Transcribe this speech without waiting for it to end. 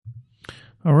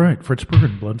All right, Fritz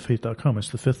Bergen, bloodandfaith.com. It's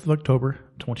the 5th of October,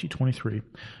 2023. I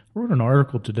wrote an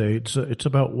article today. It's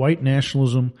about white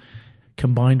nationalism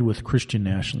combined with Christian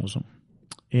nationalism.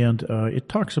 And it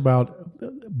talks about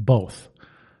both.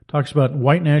 It talks about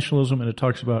white nationalism and it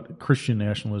talks about Christian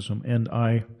nationalism. And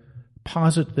I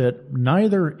posit that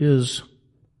neither is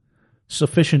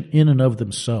sufficient in and of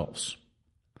themselves.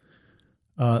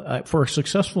 For a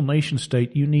successful nation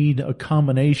state, you need a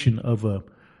combination of a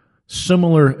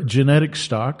similar genetic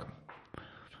stock,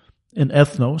 an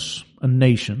ethnos, a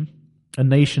nation. A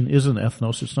nation is an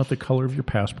ethnos. It's not the color of your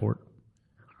passport.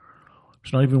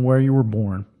 It's not even where you were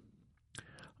born.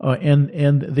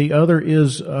 And the other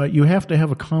is you have to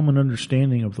have a common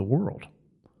understanding of the world.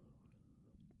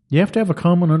 You have to have a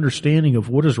common understanding of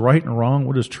what is right and wrong,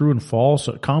 what is true and false,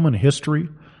 a common history,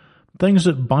 things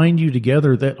that bind you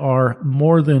together that are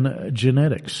more than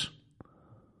genetics.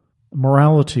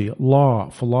 Morality, law,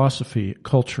 philosophy,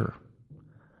 culture.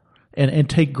 And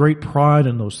take great pride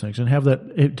in those things and have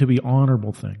that to be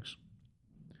honorable things.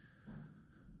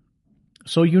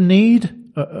 So you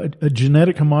need a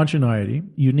genetic homogeneity.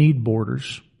 You need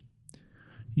borders.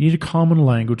 You need a common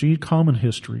language. You need common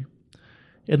history.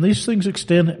 And these things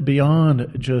extend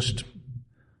beyond just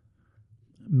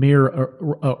mere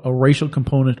a racial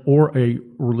component or a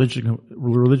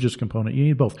religious component. You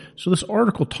need both. So this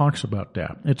article talks about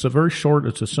that. It's a very short,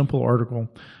 it's a simple article.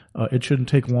 It shouldn't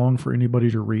take long for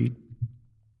anybody to read.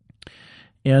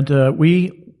 And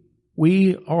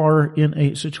we are in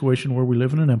a situation where we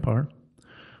live in an empire.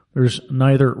 There's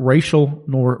neither racial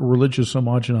nor religious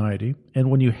homogeneity. And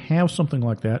when you have something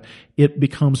like that, it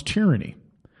becomes tyranny.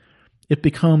 It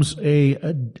becomes a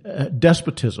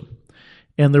despotism.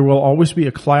 And there will always be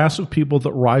a class of people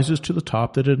that rises to the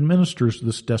top that administers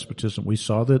this despotism. We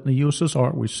saw that in the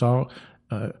USSR. We saw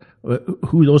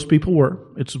who those people were.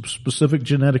 It's a specific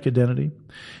genetic identity.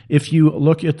 If you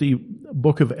look at the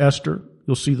book of Esther,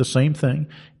 you'll see the same thing.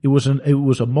 It was a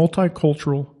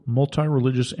multicultural,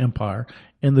 multi-religious empire,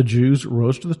 and the Jews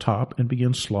rose to the top and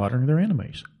began slaughtering their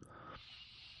enemies.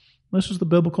 This is the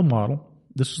biblical model.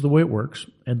 This is the way it works,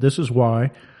 and this is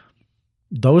why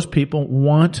those people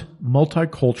want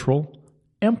multicultural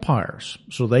empires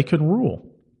so they can rule.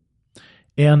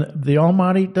 And the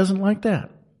Almighty doesn't like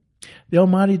that. The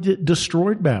Almighty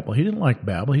destroyed Babel. He didn't like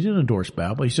Babel. He didn't endorse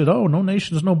Babel. He said, oh, no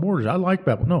nations, no borders. I like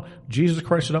Babel. No, Jesus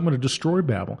Christ said, I'm going to destroy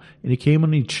Babel. And he came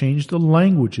and he changed the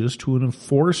languages to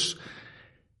enforce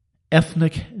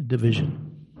ethnic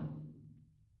division.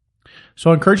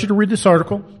 So I encourage you to read this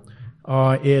article.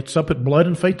 It's up at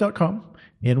bloodandfaith.com,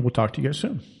 and we'll talk to you guys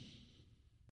soon.